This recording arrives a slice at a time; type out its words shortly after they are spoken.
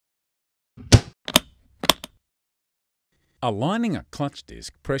Aligning a clutch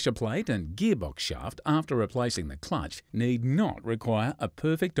disc, pressure plate and gearbox shaft after replacing the clutch need not require a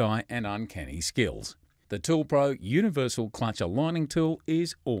perfect eye and uncanny skills. The ToolPRO Universal Clutch Aligning Tool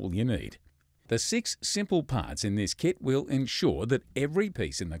is all you need. The 6 simple parts in this kit will ensure that every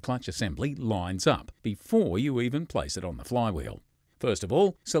piece in the clutch assembly lines up before you even place it on the flywheel. First of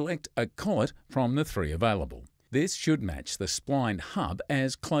all, select a collet from the 3 available. This should match the splined hub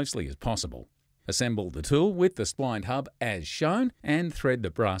as closely as possible. Assemble the tool with the splined hub as shown and thread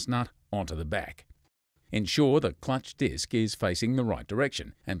the brass nut onto the back. Ensure the clutch disc is facing the right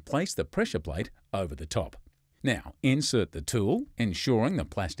direction and place the pressure plate over the top. Now insert the tool, ensuring the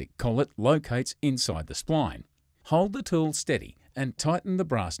plastic collet locates inside the spline. Hold the tool steady and tighten the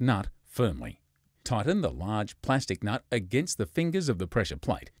brass nut firmly. Tighten the large plastic nut against the fingers of the pressure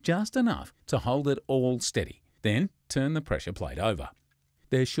plate, just enough to hold it all steady. Then turn the pressure plate over.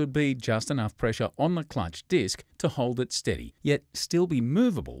 There should be just enough pressure on the clutch disc to hold it steady, yet still be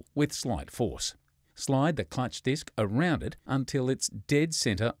movable with slight force. Slide the clutch disc around it until it's dead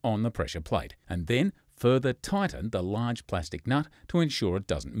center on the pressure plate, and then further tighten the large plastic nut to ensure it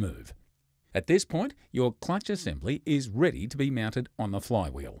doesn't move. At this point, your clutch assembly is ready to be mounted on the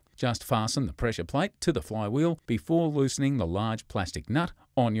flywheel. Just fasten the pressure plate to the flywheel before loosening the large plastic nut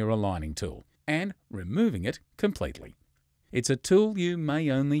on your aligning tool and removing it completely. It's a tool you may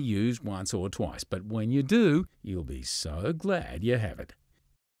only use once or twice, but when you do, you'll be so glad you have it.